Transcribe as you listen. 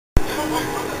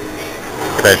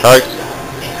G'day folks,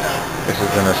 this is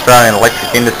an Australian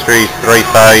Electric Industries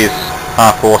 3-phase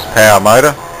half horsepower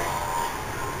motor.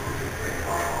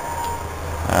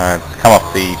 It's come off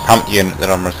the pump unit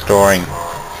that I'm restoring.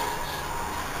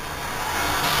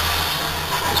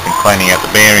 Just been cleaning out the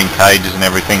bearing cages and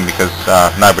everything because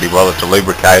nobody bothered to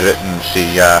lubricate it, and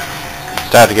she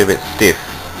started to get a bit stiff.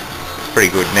 It's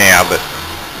pretty good now, but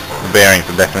the bearings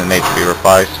will definitely need to be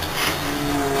replaced.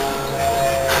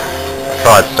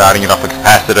 Tried starting it off a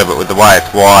capacitor, but with the way it's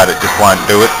wired it just won't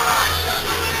do it.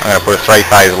 I'm going to put a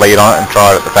 3-phase lead on it and try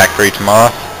it at the factory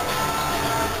tomorrow.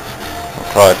 I'll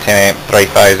try a 10 amp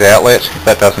 3-phase outlet. If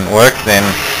that doesn't work, then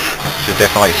it's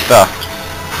definitely stuffed.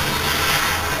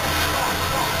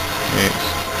 It's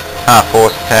half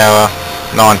horsepower,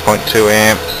 9.2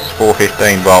 amps,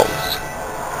 415 volts,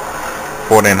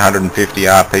 1450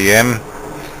 RPM.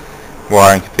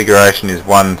 Wiring configuration is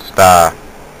 1 star.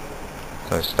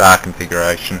 So star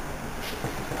configuration.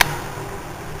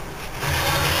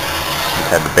 Just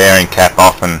had the bearing cap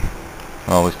off, and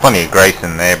well, there's plenty of grease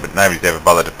in there, but nobody's ever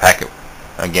bothered to pack it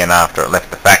again after it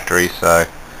left the factory, so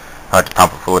I had to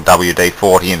pump it full of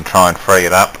WD-40 and try and free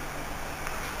it up.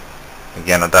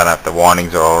 Again, I don't know if the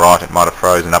windings are alright, it might have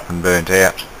frozen up and burnt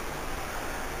out.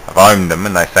 I've ohmed them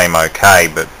and they seem okay,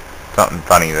 but something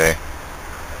funny there.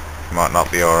 Might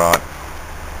not be alright.